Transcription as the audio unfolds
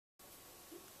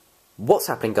What's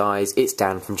happening, guys? It's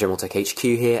Dan from General Tech HQ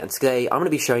here, and today I'm going to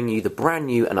be showing you the brand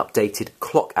new and updated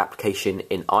clock application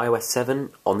in iOS 7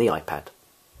 on the iPad.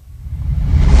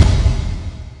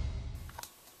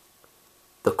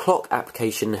 The clock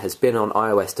application has been on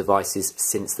iOS devices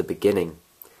since the beginning,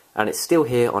 and it's still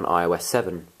here on iOS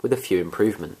 7 with a few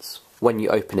improvements. When you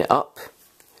open it up,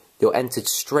 you're entered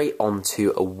straight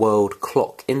onto a world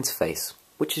clock interface,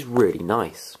 which is really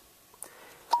nice.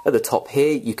 At the top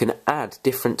here, you can add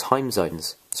different time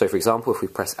zones. So for example, if we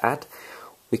press add,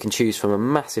 we can choose from a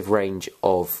massive range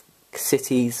of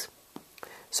cities.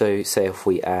 So say if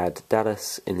we add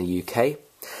Dallas in the UK,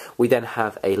 we then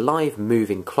have a live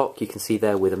moving clock, you can see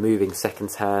there, with a moving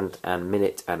seconds hand and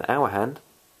minute and hour hand.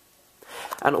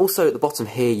 And also at the bottom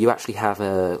here, you actually have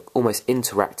a almost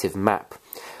interactive map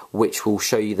which will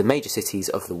show you the major cities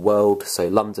of the world, so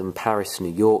London, Paris,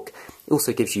 New York. It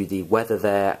also gives you the weather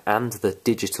there and the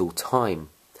digital time.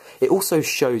 It also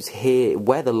shows here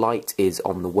where the light is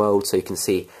on the world, so you can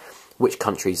see which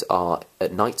countries are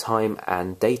at night time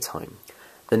and daytime.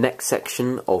 The next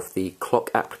section of the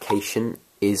clock application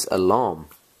is alarm.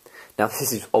 Now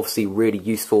this is obviously really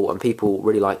useful, and people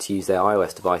really like to use their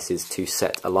iOS devices to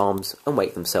set alarms and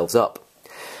wake themselves up.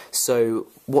 So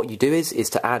what you do is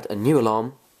to add a new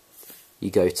alarm. You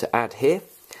go to add here,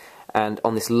 and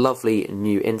on this lovely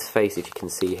new interface, if you can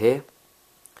see here,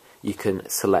 you can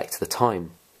select the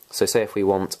time. So say if we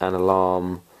want an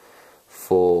alarm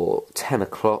for 10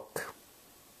 o'clock,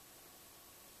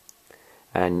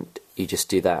 and you just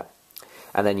do that.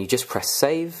 And then you just press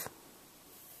save,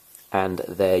 and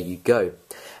there you go.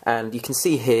 And you can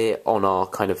see here on our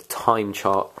kind of time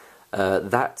chart,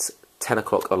 that 10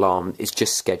 o'clock alarm is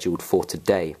just scheduled for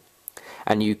today.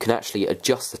 And you can actually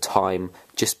adjust the time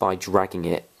just by dragging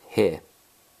it here.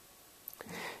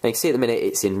 Now you can see at the minute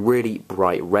it's in really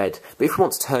bright red, but if we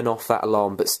want to turn off that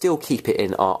alarm but still keep it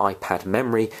in our iPad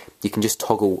memory, you can just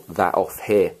toggle that off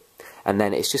here, and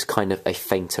then it's just kind of a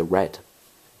fainter red.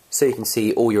 So you can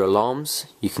see all your alarms.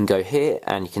 You can go here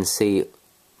and you can see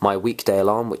my weekday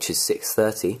alarm, which is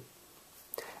 6:30,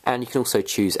 and you can also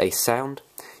choose a sound.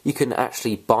 You can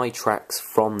actually buy tracks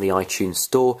from the iTunes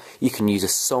store, you can use a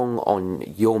song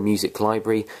on your music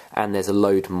library, and there's a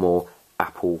load more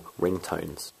Apple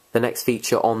ringtones. The next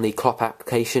feature on the clock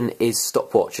application is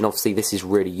stopwatch, and obviously this is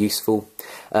really useful.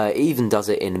 It even does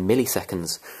it in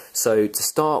milliseconds. So to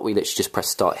start, we literally just press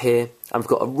start here, and we've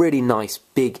got a really nice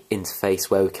big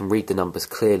interface where we can read the numbers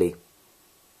clearly.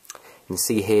 You can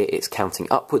see here it's counting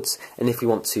upwards, and if we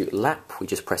want to lap, we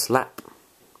just press lap.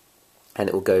 And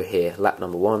it will go here, lap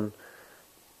number 1,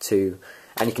 2,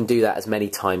 and you can do that as many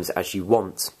times as you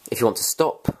want. If you want to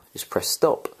stop, just press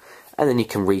stop, and then you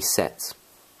can reset.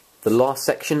 The last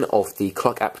section of the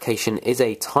clock application is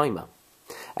a timer.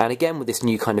 And again, with this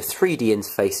new kind of 3D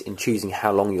interface in choosing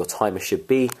how long your timer should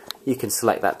be, you can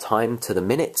select that time to the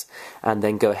minute, and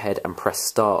then go ahead and press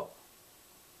start.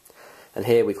 And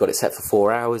here we've got it set for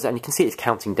 4 hours, and you can see it's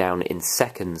counting down in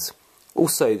seconds.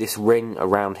 Also, this ring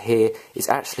around here is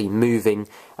actually moving,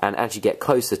 and as you get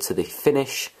closer to the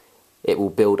finish, it will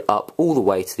build up all the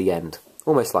way to the end,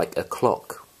 almost like a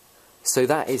clock. So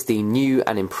that is the new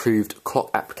and improved clock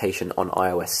application on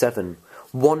iOS 7.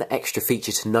 One extra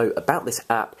feature to note about this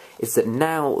app is that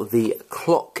now the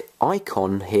clock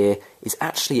icon here is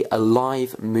actually a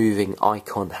live moving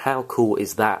icon. How cool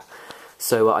is that?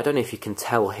 So I don't know if you can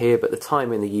tell here, but the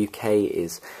time in the UK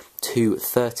is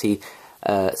 2:37,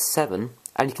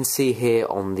 and you can see here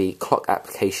on the clock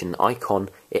application icon,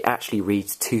 it actually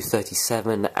reads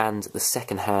 2:37, and the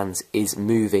second hand is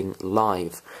moving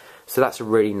live. So that's a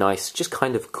really nice, just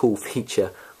kind of cool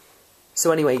feature.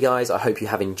 So anyway, guys, I hope you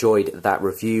have enjoyed that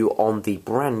review on the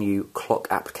brand new clock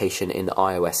application in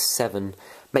iOS 7.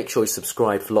 Make sure you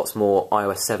subscribe for lots more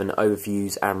iOS 7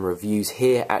 overviews and reviews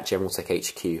here at General Tech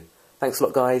HQ. Thanks a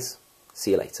lot, guys. See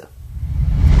you later.